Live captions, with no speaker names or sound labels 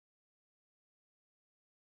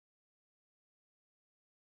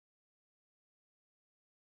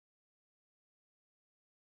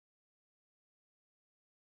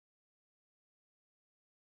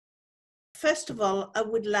first of all, I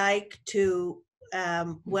would like to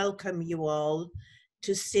welcome you all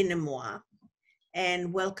to Cinemoi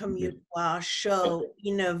and welcome you to our show,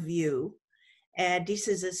 Inner View. This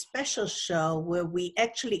is a special show where we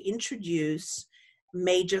actually introduce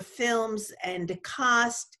major films and the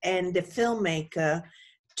cast and the filmmaker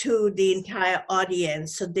to the entire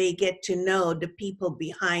audience so they get to know the people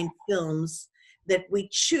behind films that we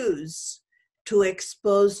choose to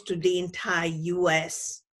expose to the entire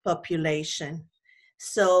US population.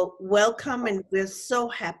 So welcome, and we're so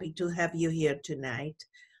happy to have you here tonight.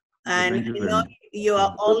 And you know, you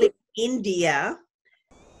are all in India.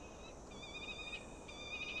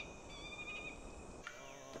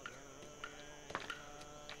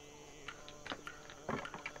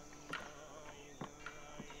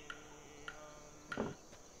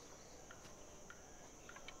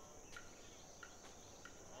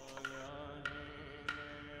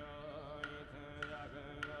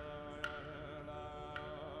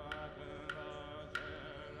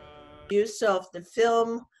 Use of the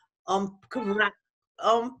film Omprakash.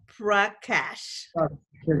 But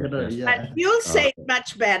you'll say it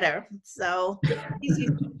much better. So please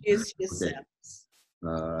introduce yourselves.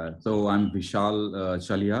 So I'm Vishal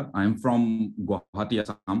P.Chaliha. I'm from Guwahati,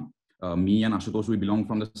 Assam. Me and Asutosh, we belong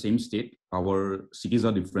from the same state. Our cities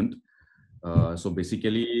are different. So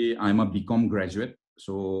basically, I'm a BCom graduate.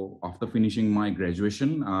 So after finishing my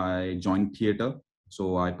graduation, I joined theater.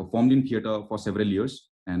 So I performed in theater for several years.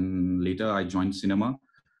 And later I joined cinema.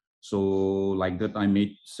 So like that, I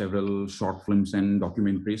made several short films and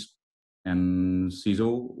documentaries. And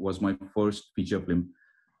Sijou was my first feature film.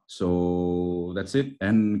 So that's it.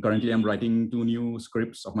 And currently I'm writing 2 new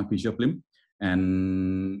scripts of my feature film.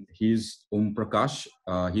 And he's Omprakash.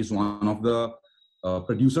 He's one of the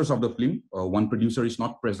producers of the film. One producer is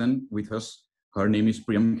not present with us. Her name is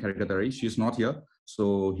Kherkatary. She's not here.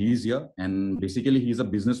 So he's here. And basically he's a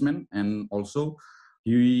businessman. And also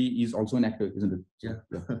he is also an actor, isn't it? Yeah.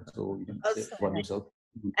 So you can say about yourself.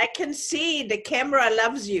 I can see the camera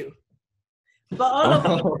loves you. But all of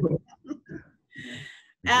you.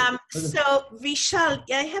 So Vishal,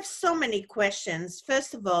 I have so many questions.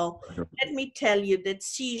 First of all, let me tell you that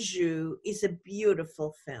Sijou is a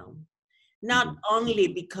beautiful film, not only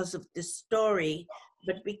because of the story,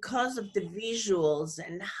 but because of the visuals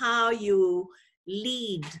and how you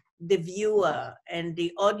lead the viewer and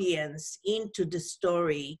the audience into the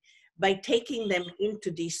story by taking them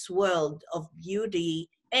into this world of beauty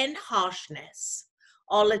and harshness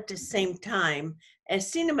all at the same time.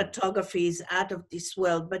 As cinematography is out of this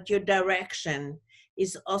world, but your direction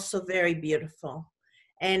is also very beautiful.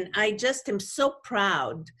 And I just am so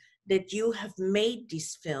proud that you have made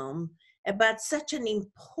this film about such an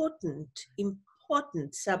important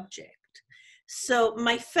subject. So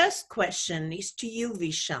my first question is to you,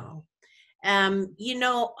 Vishal. You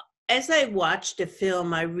know, as I watched the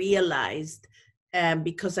film, I realized,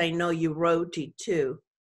 because I know you wrote it too,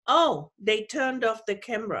 oh, they turned off the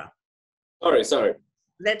camera. Sorry.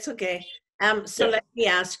 That's okay. So let me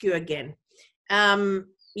ask you again.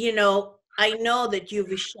 You know, I know that you,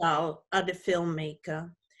 Vishal, are the filmmaker,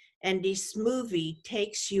 and this movie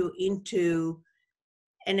takes you into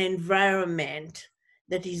an environment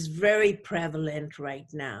that is very prevalent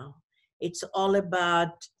right now. It's all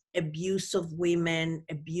about abuse of women,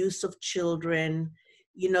 abuse of children,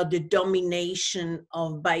 you know, the domination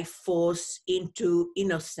of by force into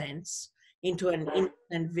innocence, into an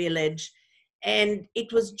innocent village. And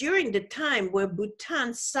it was during the time where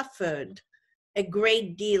Bhutan suffered a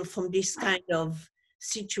great deal from this kind of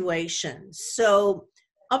situation. So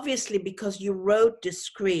obviously, because you wrote the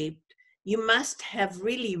script, you must have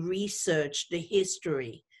really researched the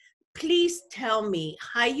history. Please tell me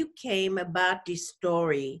how you came about this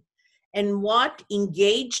story and what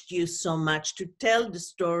engaged you so much to tell the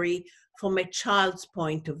story from a child's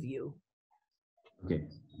point of view. Okay,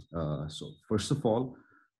 so first of all,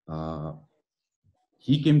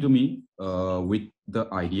 he came to me with the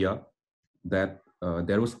idea that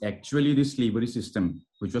there was actually this slavery system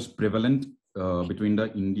which was prevalent between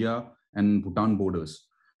the India and Bhutan borders.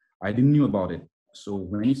 I didn't know about it. So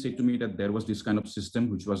when he said to me that there was this kind of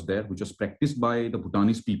system which was there, which was practiced by the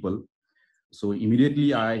Bhutanese people, so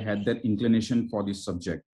immediately I had that inclination for this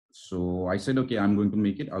subject. So I said, okay, I'm going to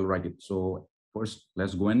make it, I'll write it. So first,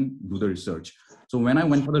 let's go and do the research. So when I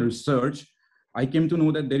went for the research, I came to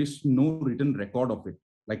know that there is no written record of it.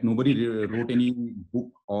 Like nobody wrote any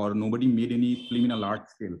book or nobody made any film in a large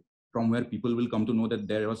scale from where people will come to know that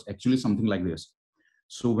there was actually something like this.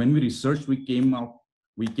 So when we researched, we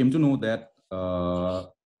came to know that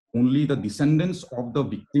only the descendants of the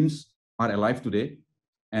victims are alive today.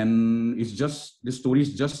 And it's just, the story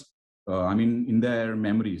is just in their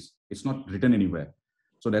memories. It's not written anywhere.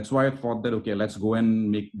 So that's why I thought that, okay, let's go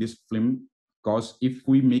and make this film, because if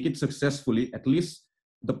we make it successfully, at least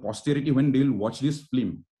the posterity, when they'll watch this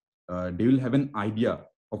film, they will have an idea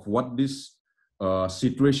of what this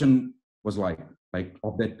situation was like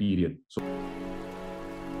of that period. So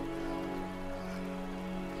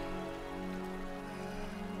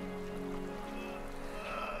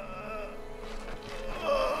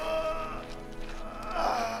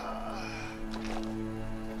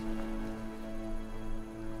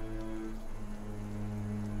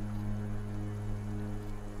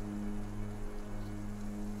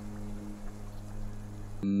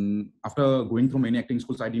after going through many acting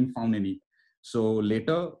schools, I didn't found any. So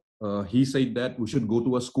later, he said that we should go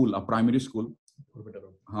to a school, a primary school.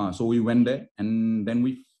 So we went there, and then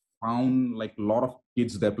we found like a lot of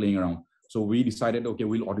kids there playing around. So we decided, okay,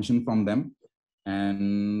 we'll audition from them.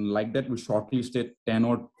 And like that, we shortlisted 10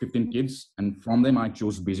 or 15 kids. And from them, I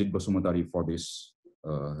chose Bijit Basumatary for this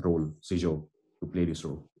role, Sijou, to play this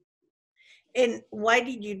role. And why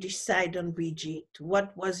did you decide on Bijit?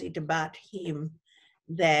 What was it about him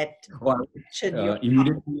that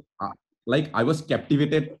immediately, like I was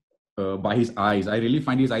captivated by his eyes. I really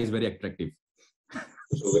find his eyes very attractive. So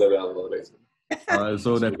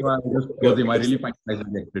that's why I just chose him. I really find his eyes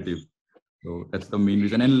very attractive. So that's the main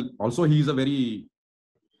reason. And also, he's a very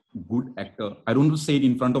good actor. I don't want to say it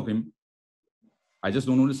in front of him. I just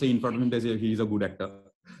don't want to say in front of him that he's a good actor.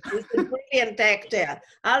 He's a brilliant actor.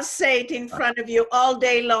 I'll say it in front of you all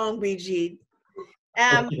day long, Bijit.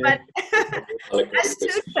 But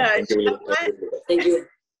Asutosh, thank you.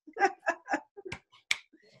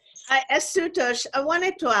 Asutosh, I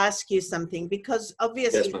wanted to ask you something, because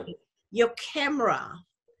obviously your camera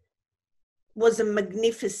was a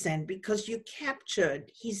magnificent, because you captured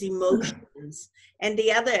his emotions and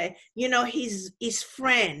the other, his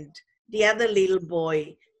friend, the other little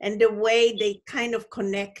boy, and the way they kind of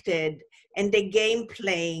connected and the game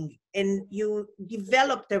playing, and you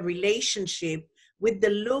developed a relationship with the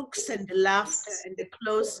looks and the laughter and the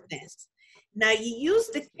closeness. Now you use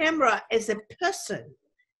the camera as a person,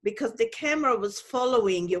 because the camera was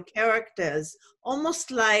following your characters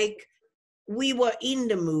almost like we were in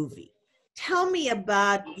the movie. Tell me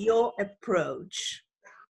about your approach.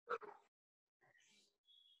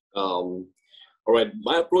 All right,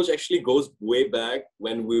 my approach actually goes way back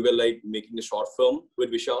when we were like making a short film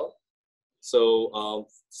with Vishal. So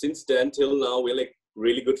since then till now, we're like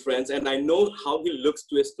really good friends, and I know how he looks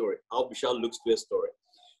to a story, how Vishal looks to a story.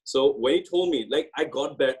 So when he told me, like, I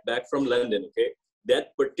got back from London, okay?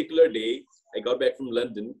 That particular day, I got back from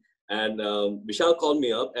London, and Vishal called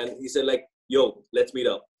me up, and he said, like, yo, let's meet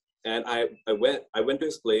up. And I went to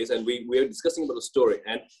his place, and we were discussing about the story.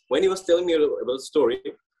 And when he was telling me about the story,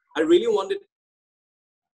 I really wanted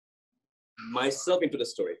myself into the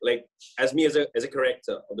story, like as me as a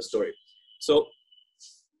character of the story. So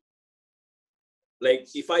like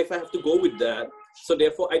if I have to go with that, so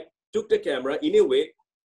therefore I took the camera in a way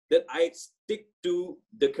that I stick to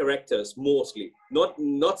the characters mostly,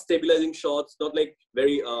 not stabilizing shots, not like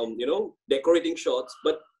very decorating shots,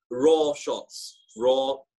 but raw shots,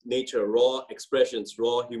 raw nature, raw expressions,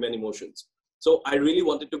 raw human emotions. So I really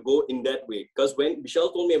wanted to go in that way, because when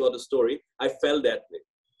Vishal told me about the story, I felt that way.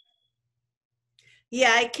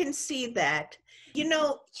 Yeah, I can see that.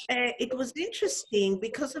 It was interesting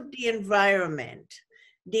because of the environment.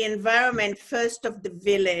 The environment first of the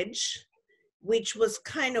village, which was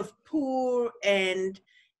kind of poor and,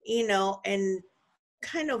 and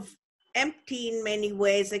kind of empty in many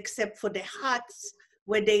ways, except for the huts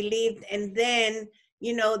where they lived. And then,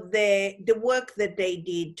 the work that they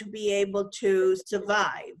did to be able to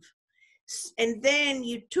survive. And then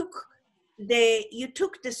you took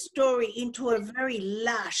the story into a very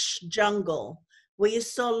lush jungle where you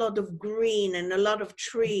saw a lot of green and a lot of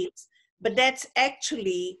trees, but that's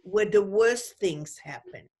actually where the worst things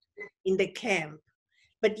happened, in the camp.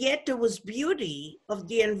 But yet there was beauty of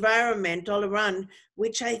the environment all around,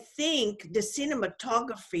 which I think the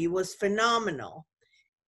cinematography was phenomenal.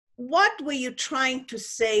 What were you trying to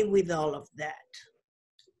say with all of that?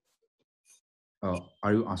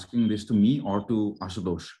 Are you asking this to me or to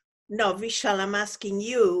Asutosh? No, Vishal, I'm asking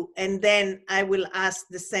you, and then I will ask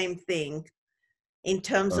the same thing in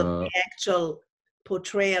terms of the actual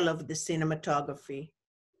portrayal of the cinematography.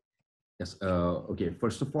 Yes. Okay.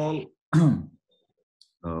 First of all,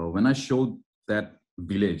 when I showed that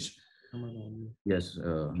village, yes.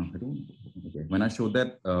 No, I don't. Okay. When I showed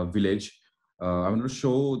that village, I want to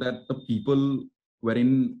show that the people were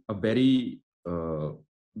in a very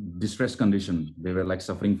distressed condition. They were like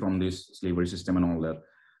suffering from this slavery system and all that.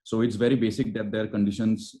 So it's very basic that their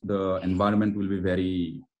conditions, the environment will be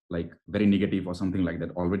very negative or something like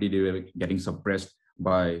that. Already they were getting suppressed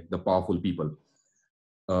by the powerful people.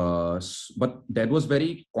 But that was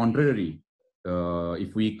very contrary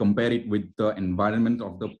if we compare it with the environment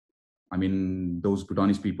of those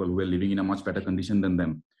Bhutanese people who were living in a much better condition than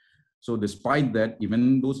them. So despite that,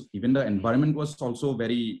 even the environment was also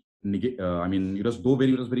very, it was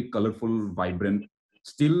very colorful, vibrant.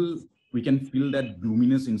 Still, we can feel that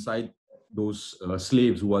gloominess inside those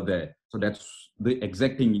slaves who are there. So that's the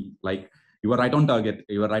exact thing. Like, you were right on target.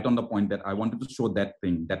 You were right on the point that I wanted to show that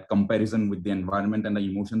thing, that comparison with the environment and the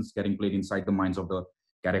emotions getting played inside the minds of the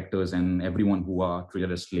characters and everyone who are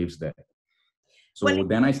treated as slaves there. So well,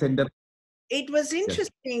 then I said that. It was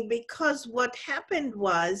interesting because what happened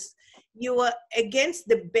was you were against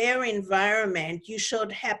the bare environment, you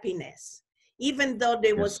showed happiness. Even though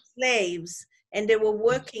they were slaves and they were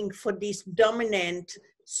working for these dominant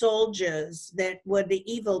soldiers that were the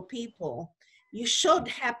evil people, you showed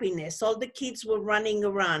happiness. All the kids were running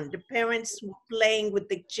around. The parents were playing with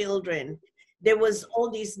the children. There was all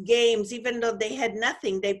these games, even though they had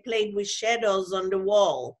nothing, they played with shadows on the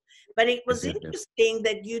wall. But it was interesting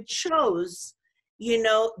that you chose,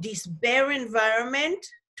 this bare environment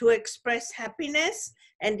to express happiness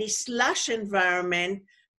and this lush environment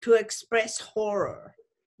to express horror.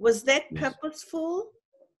 Was that purposeful?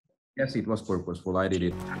 Yes, it was purposeful. I did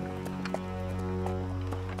it.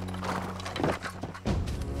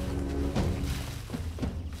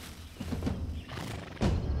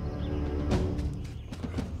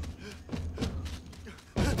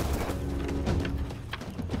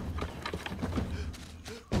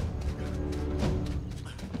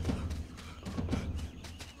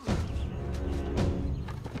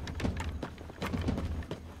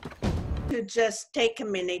 To just take a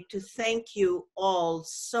minute to thank you all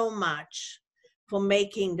so much for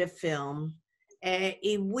making the film. I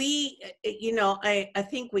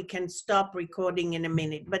think we can stop recording in a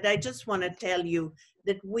minute, but I just want to tell you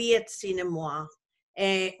that we at Cinemoi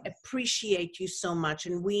appreciate you so much,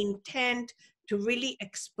 and we intend to really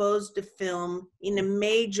expose the film in a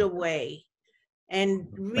major way and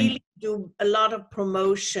really do a lot of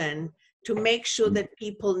promotion to make sure that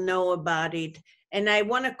people know about it. And I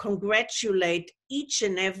want to congratulate each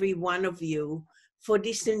and every one of you for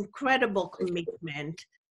this incredible commitment,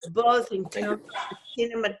 both in terms of the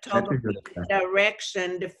cinematography, the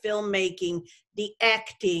direction, the filmmaking, the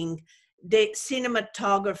acting, the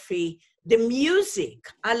cinematography, the music.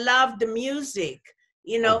 I love the music.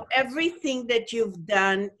 Everything that you've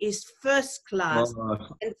done is first class.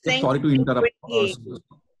 And sorry to interrupt.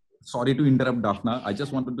 Sorry to interrupt, Daphna. I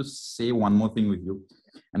just wanted to say one more thing with you,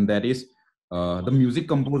 and that is the music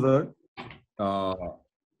composer.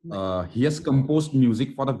 He has composed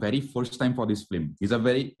music for the very first time for this film. This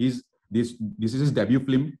is his debut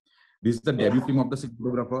film. This is the debut film of the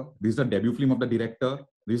cinematographer. This is the debut film of the director.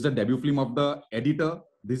 This is the debut film of the editor.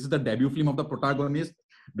 This is the debut film of the protagonist.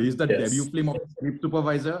 This is the debut film of the script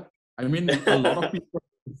supervisor. I mean, a lot of people.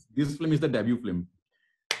 This film is the debut film.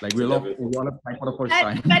 Like we all apply for the first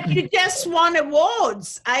time. But you just won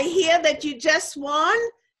awards. I hear that you just won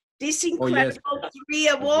this incredible 3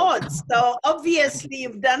 awards. So obviously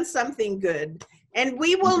you've done something good. And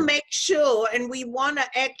we will make sure, and we want to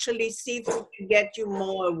actually see if we can get you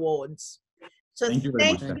more awards. So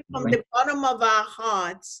thank you from the bottom of our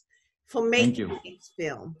hearts for making this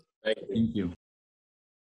film. Thank you.